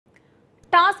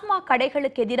டாஸ்மாக்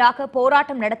கடைகளுக்கு எதிராக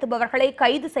போராட்டம் நடத்துபவர்களை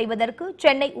கைது செய்வதற்கு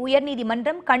சென்னை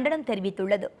உயர்நீதிமன்றம் கண்டனம்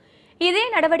தெரிவித்துள்ளது. இதே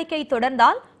நடவடிக்கை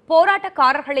தொடர்ந்தால்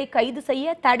போராட்டக்காரர்களை கைது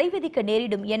செய்ய தடை விதிக்க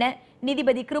நேரிடும் என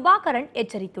நீதிபதி கிருபாகரன்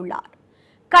எச்சரித்துள்ளார்.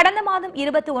 கடந்த மாதம்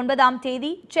 29ஆம்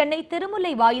தேதி சென்னை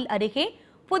திருமுல்லைவாயில் அருகே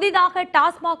புதிதாக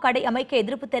டாஸ்மாக் கடை அமைக்க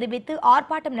எதிர்ப்பு தெரிவித்து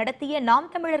ஆர்ப்பாட்டம் நடத்திய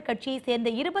நாம் தமிழர் கட்சியைச் சேர்ந்த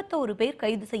 21 பேர்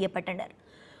கைது செய்யப்பட்டனர்.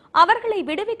 அவர்களை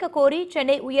விடுவிக்க கோரி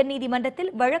சென்னை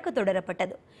உயர்நீதிமன்றத்தில் வழக்கு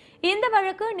தொடரப்பட்டது. இந்த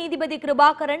வழக்கு நீதிபதி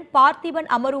கிருபாகரன் பார்த்திபன்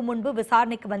அமர்வு முன்பு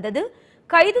விசாரணைக்கு வந்தது.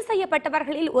 கைது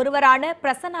செய்யப்பட்டவர்களில் ஒருவரான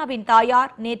பிரசன்னாவின்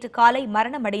தாயார் நேற்று காலை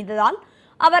மரணமடைந்ததால்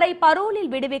அவரை பரோலில்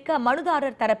விடுவிக்க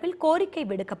மனுதாரர் தரப்பில் கோரிக்கை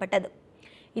விடுக்கப்பட்டது.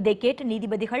 இதை கேட்ட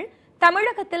நீதிபதிகள்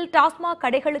தமிழகத்தில் டாஸ்மாக்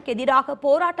கடைகளுக்கு எதிராக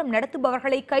போராட்டம்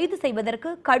நடத்துபவர்களை கைது செய்வதற்கு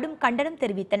கடும் கண்டனம்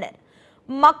தெரிவித்தனர்.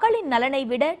 மக்களின் நலனை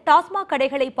விட டாஸ்மாக்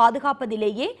கடைகளை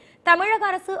பாதுகாப்பதிலேயே தமிழக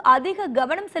அரசு அதிக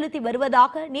கவனம் செலுத்தி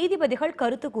வருவதாக நீதிபதிகள்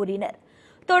கருத்து கூறினர்.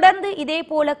 தொடர்ந்து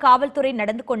இதேபோல காவல்துறை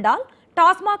நடந்து கொண்டால்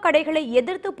டாஸ்மாக் கடைகளை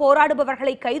எதிர்த்து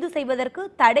போராடுபவர்களை கைது செய்வதற்கு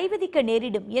தடை விதிக்க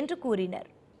நேரிடும் என்று கூறினர்.